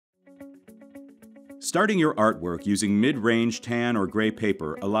Starting your artwork using mid-range tan or gray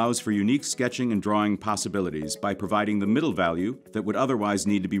paper allows for unique sketching and drawing possibilities by providing the middle value that would otherwise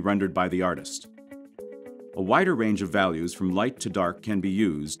need to be rendered by the artist. A wider range of values from light to dark can be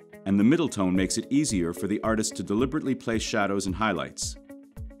used, and the middle tone makes it easier for the artist to deliberately place shadows and highlights.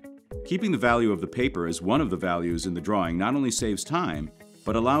 Keeping the value of the paper as one of the values in the drawing not only saves time,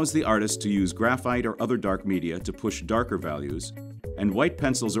 but allows the artist to use graphite or other dark media to push darker values, and white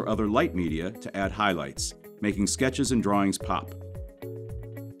pencils or other light media to add highlights, making sketches and drawings pop.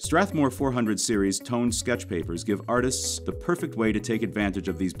 Strathmore 400 series toned sketch papers give artists the perfect way to take advantage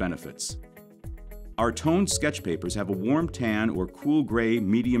of these benefits. Our toned sketch papers have a warm tan or cool gray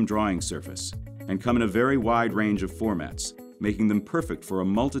medium drawing surface and come in a very wide range of formats, making them perfect for a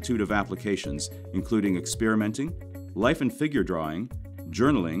multitude of applications, including experimenting, life and figure drawing,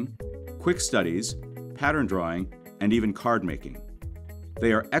 journaling, quick studies, pattern drawing, and even card making.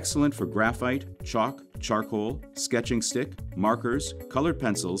 They are excellent for graphite, chalk, charcoal, sketching stick, markers, colored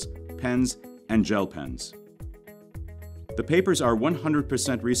pencils, pens, and gel pens. The papers are 100%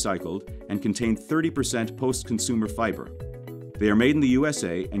 recycled and contain 30% post-consumer fiber. They are made in the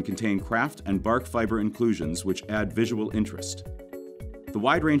USA and contain craft and bark fiber inclusions which add visual interest. The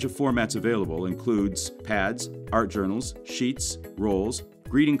wide range of formats available includes pads, art journals, sheets, rolls,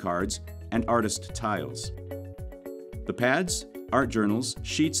 greeting cards, and artist tiles. The pads, art journals,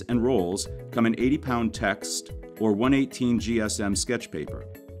 sheets, and rolls come in 80-pound text or 118 GSM sketch paper.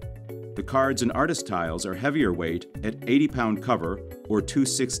 The cards and artist tiles are heavier weight at 80-pound cover or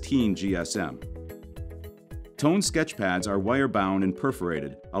 216 GSM. Toned sketch pads are wire-bound and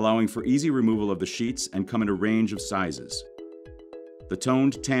perforated, allowing for easy removal of the sheets and come in a range of sizes. The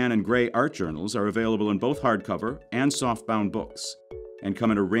toned tan and gray art journals are available in both hardcover and softbound books and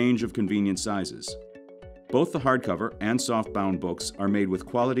come in a range of convenient sizes. Both the hardcover and softbound books are made with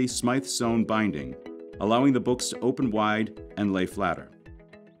quality Smythe sewn binding, allowing the books to open wide and lay flatter.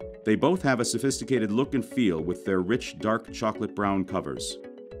 They both have a sophisticated look and feel with their rich, dark chocolate brown covers.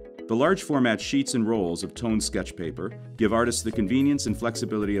 The large format sheets and rolls of toned sketch paper give artists the convenience and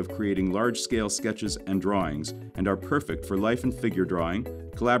flexibility of creating large-scale sketches and drawings and are perfect for life and figure drawing,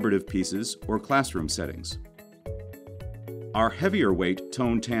 collaborative pieces, or classroom settings. Our heavier weight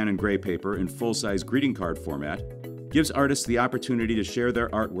toned tan and gray paper in full-size greeting card format gives artists the opportunity to share their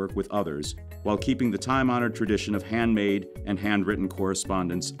artwork with others while keeping the time-honored tradition of handmade and handwritten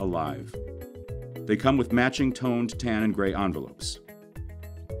correspondence alive. They come with matching toned tan and gray envelopes.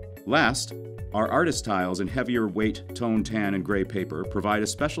 Last, our artist tiles in heavier weight toned tan and gray paper provide a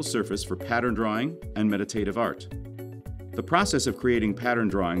special surface for pattern drawing and meditative art. The process of creating pattern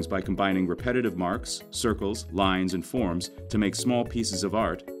drawings by combining repetitive marks, circles, lines, and forms to make small pieces of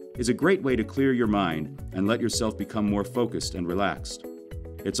art is a great way to clear your mind and let yourself become more focused and relaxed.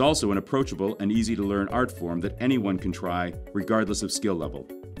 It's also an approachable and easy-to-learn art form that anyone can try, regardless of skill level.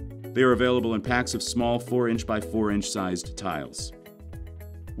 They are available in packs of small 4-inch by 4-inch sized tiles.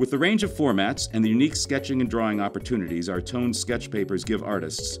 With the range of formats and the unique sketching and drawing opportunities our toned sketch papers give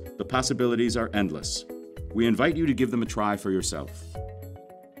artists, the possibilities are endless. We invite you to give them a try for yourself.